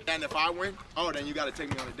again. And if I win, then you gotta take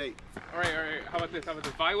me on a date. Alright. How about this?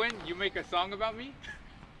 If I win, you make a song about me?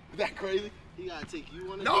 Is that crazy? He gotta take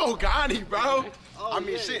you on a No, Kani, bro.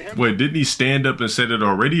 Shit. Wait, didn't he stand up and said it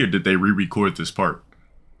already, or did they re-record this part?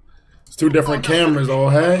 It's two different cameras,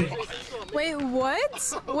 hey? Wait,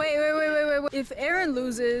 what? Wait. If Aaron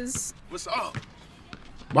loses... What's up?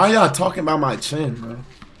 Why y'all talking about my chin, bro?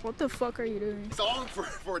 What the fuck are you doing? Song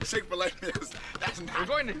for Chick-fil-A. We're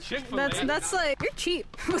going to Chick-fil-A. That's like, you're cheap.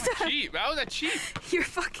 Cheap? How is that cheap? You're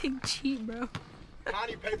fucking cheap, bro.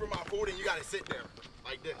 Kani pay for my food and you gotta sit there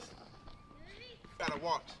like this. You gotta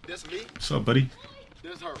watch. This me. What's up, buddy?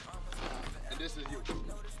 This her. And this is you.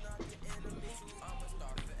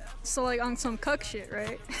 So like on some cuck shit,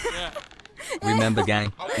 right? Yeah. Remember,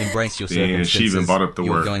 gang, embrace your circumstances. She even brought up the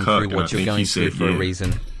you're word going cuck, through what you're going through for a yeah.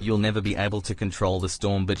 reason. You'll never be able to control the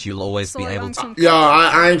storm, but you'll always be able to. Yo,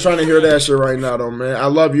 I ain't trying to hear that shit right now, though, man. I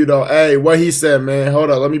love you, though. Hey, what he said, man. Hold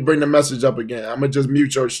up. Let me bring the message up again. I'm going to just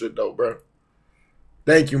mute your shit, though, bro.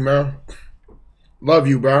 Thank you, man. Love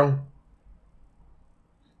you, bro.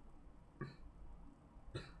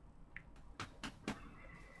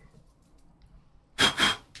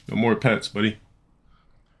 No more pets, buddy.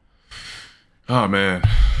 Oh, man.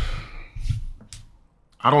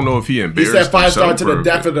 I don't know if he embarrassed himself. He said 5-star to the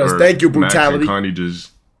death of us. Thank you, Brutality. Max and Kani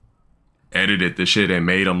just edited the shit and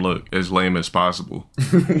made him look as lame as possible.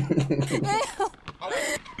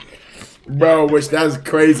 Bro, which that's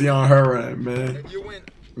crazy on her end, man.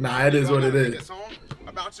 Nah, it is what it is.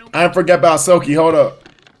 I didn't forget about Soki. Hold up.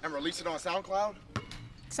 And release it on SoundCloud?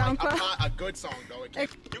 SoundCloud? A good song, though. You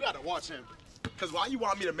gotta watch him. Because why you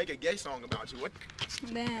want me to make a gay song about you? What?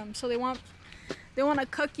 Damn, so they want to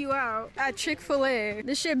cuck you out at Chick-fil-A.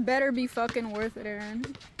 This shit better be fucking worth it, Aaron.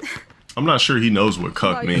 I'm not sure he knows what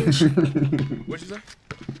cuck means. What'd you say?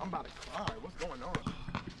 I'm about to cry. What's going on?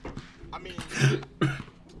 I mean,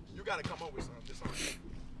 you gotta come up with something.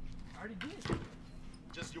 I already did.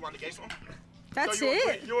 Just you want the gay song? That's so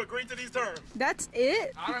it. You agreed to these terms. That's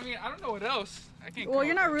it. I mean, I don't know what else. I can't. Well,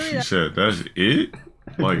 you're not really. She said, "That's it."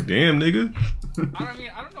 Like, damn, nigga.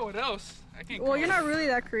 I don't know what else. I can't. Well, you're not really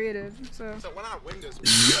that creative, so. So when I win this,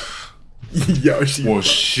 Yo, she. Well,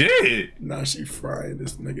 shit. Nah, she frying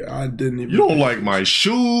this nigga. I didn't even. You don't like my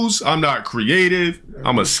shoes. I'm not creative.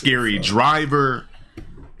 I'm a scary driver.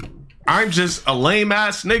 I'm just a lame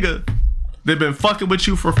ass nigga that been fucking with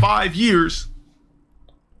you for 5 years.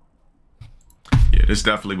 Yeah, this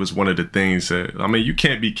definitely was one of the things that, I mean, you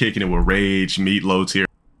can't be kicking it with Rage, Meatloaf here.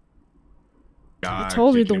 I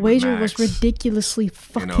told you the wager was ridiculously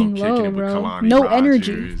fucking low, bro. No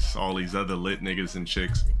energy. All these other lit niggas and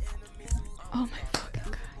chicks. Oh my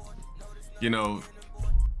fucking god. You know,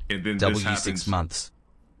 and then W6 months.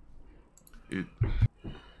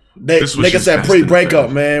 Nigga said pre-breakup,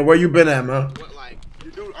 man. Where you been at, man? But like,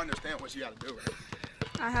 you do understand what you gotta do, right?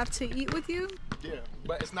 I have to eat with you? Yeah,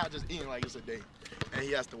 but it's not just eating like it's a date. And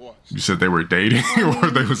he has to watch. You said they were dating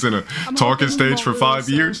or they was in a talking stage for 5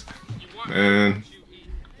 years? Man,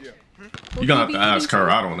 you gonna have to ask her.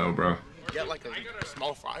 I don't know, bro. Get like a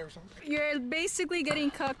small fry or something. You're basically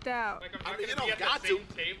getting cucked out. I mean, you don't got to.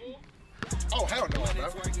 Oh, hell no, bro.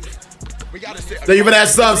 We gotta sit. So you been at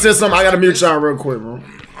subsystem. I gotta mute y'all real quick, bro.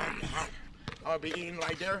 I'll be eating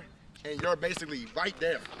like there, and you're basically right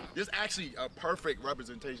there. This is actually a perfect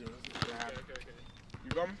representation of what happened.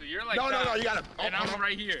 You got me? So you're like no, that, you gotta. and I'm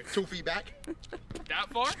right here. 2 feet back. That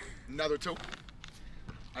far? Another 2.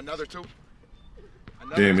 Another 2.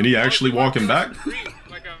 Damn, and he actually walking back?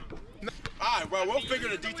 Alright, well, we'll figure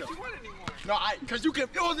the details. No, cause you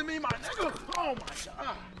confusing me, my nigga. Oh my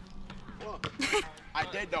god. Look, I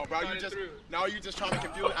did though, bro. You just trying to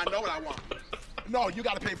confuse me. I know what I want. No, you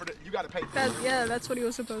gotta pay for the. You gotta pay for it. Yeah, that's what he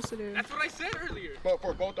was supposed to do. That's what I said earlier. But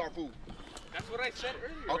for both our food. That's what I said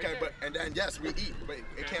earlier. Okay, right and then yes, we eat, but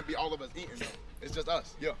it can't be all of us eating though. It's just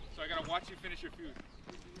us. Yeah. So I gotta watch you finish your food.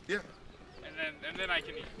 Yeah. And then I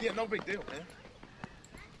can eat. Yeah, no big deal, man.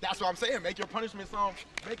 That's what I'm saying. Make your punishment sound,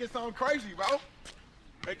 make it sound crazy, bro.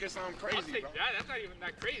 Make it sound crazy, I'll take bro. that. That's not even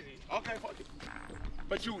that crazy. Okay, fuck it.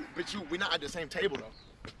 But we're not at the same table though.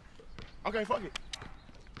 Okay, fuck it.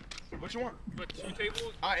 What you want? But 2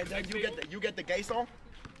 tables. All right, and then you get the gay song.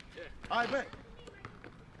 Yeah. All right, bet.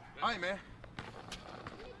 All right, man.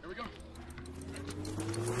 Here we go.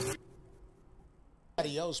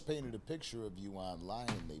 Somebody else painted a picture of you online.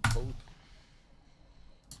 They both.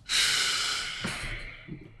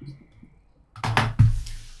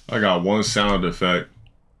 I got one sound effect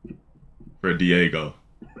for Diego.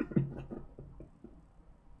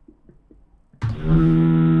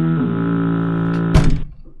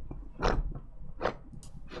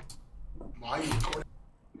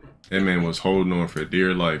 That man was holding on for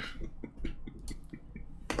dear life.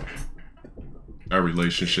 Our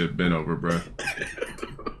relationship been over, bro.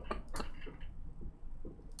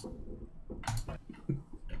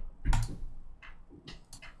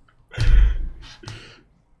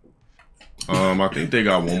 I think they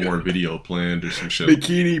got one more video planned or some shit.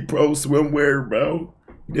 Bikini Pro swimwear, bro.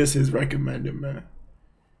 This is recommended, man.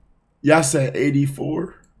 Y'all said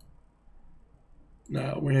 84.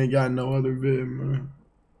 Nah, we ain't got no other vid, man.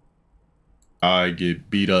 I get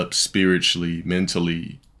beat up spiritually,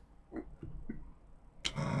 mentally.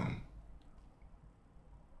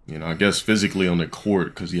 You know, I guess physically on the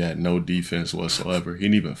court because he had no defense whatsoever. He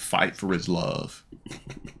didn't even fight for his love.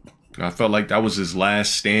 And I felt like that was his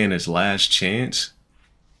last stand, his last chance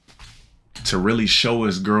to really show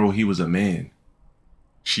his girl he was a man.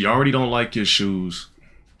 She already don't like your shoes.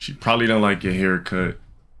 She probably don't like your haircut.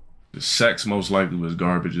 The sex most likely was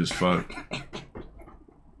garbage as fuck.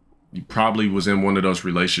 You probably was in one of those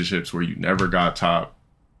relationships where you never got top.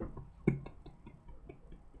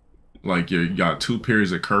 Like you got 2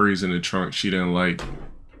 pairs of Currys in the trunk she didn't like.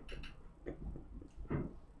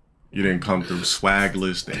 You didn't come through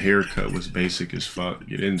swagless. The haircut was basic as fuck.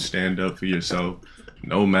 You didn't stand up for yourself.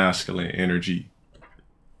 No masculine energy.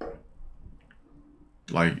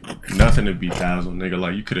 Like, nothing to be dazzled, nigga.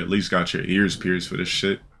 Like, you could at least got your ears pierced for this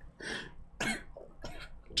shit.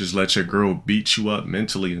 Just let your girl beat you up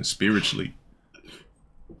mentally and spiritually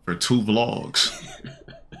for 2 vlogs.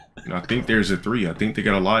 And I think there's a 3. I think they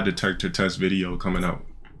got a lie detector test video coming out.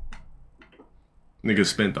 Nigga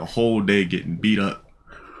spent the whole day getting beat up.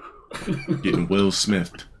 Getting Will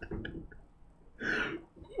Smithed.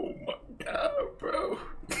 Oh my god, bro.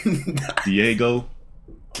 Diego,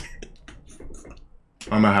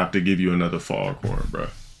 I'm gonna have to give you another foghorn, bro.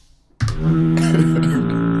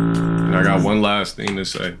 And I got one last thing to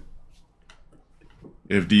say.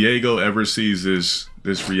 If Diego ever sees this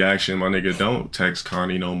reaction, my nigga, don't text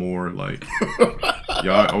Kani no more. Like,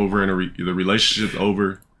 y'all over in the relationship's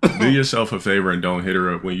over. Do yourself a favor and don't hit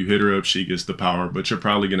her up. When you hit her up, she gets the power. But you're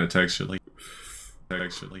probably gonna text her like, hey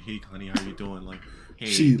Kani, how you doing? Like, hey,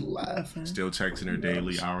 she laughing. Still texting her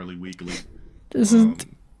daily, hourly, weekly. This is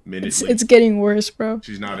minutes. It's getting worse, bro.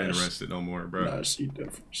 She's not interested no more, bro. Nah, she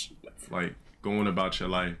definitely. Like, going about your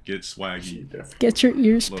life, get swaggy. Get your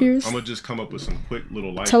ears pierced. I'm gonna just come up with some quick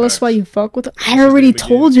little life Tell us hacks. why you fuck with them. I already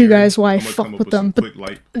told you guys why I fuck with them, but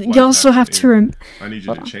you also have to I need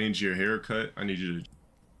you to change your haircut. I need you to.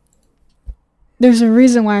 There's a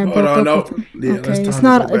reason why I broke up with them. Yeah, okay, it's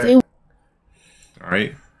not. All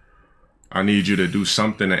right. I need you to do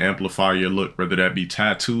something to amplify your look, whether that be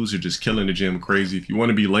tattoos or just killing the gym crazy. If you want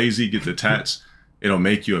to be lazy, get the tats. It'll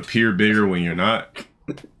make you appear bigger when you're not.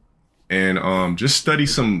 And just study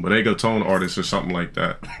some reggaeton artists or something like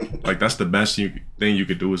that. Like, that's the best thing you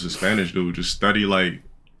could do as a Spanish dude. Just study, like,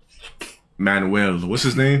 Manuel. What's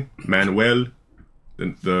his name? Manuel.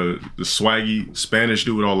 The swaggy Spanish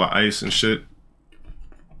dude with all the ice and shit.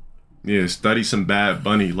 Yeah, study some Bad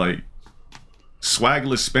Bunny. Like,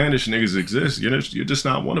 swagless Spanish niggas exist. You're just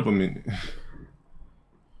not one of them.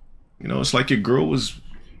 You know, it's like your girl was...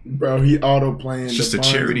 Bro, he auto playing. It's just a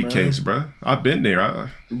charity case, bro. I've been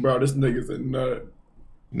there. Bro, this nigga's a nut.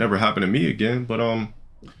 Never happened to me again, but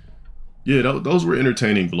yeah, those were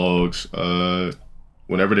entertaining vlogs.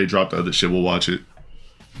 Whenever they drop the other shit, we'll watch it.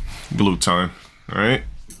 Glue time. All right.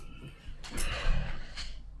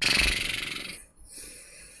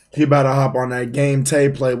 He about to hop on that game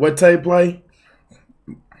tape play. What tape play?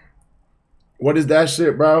 What is that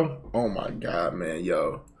shit, bro? Oh my god, man,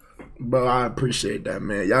 yo. Bro, I appreciate that,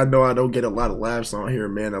 man. Y'all know I don't get a lot of laughs on here,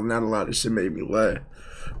 man. Not a lot of shit made me laugh.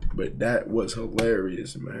 But that was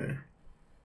hilarious, man.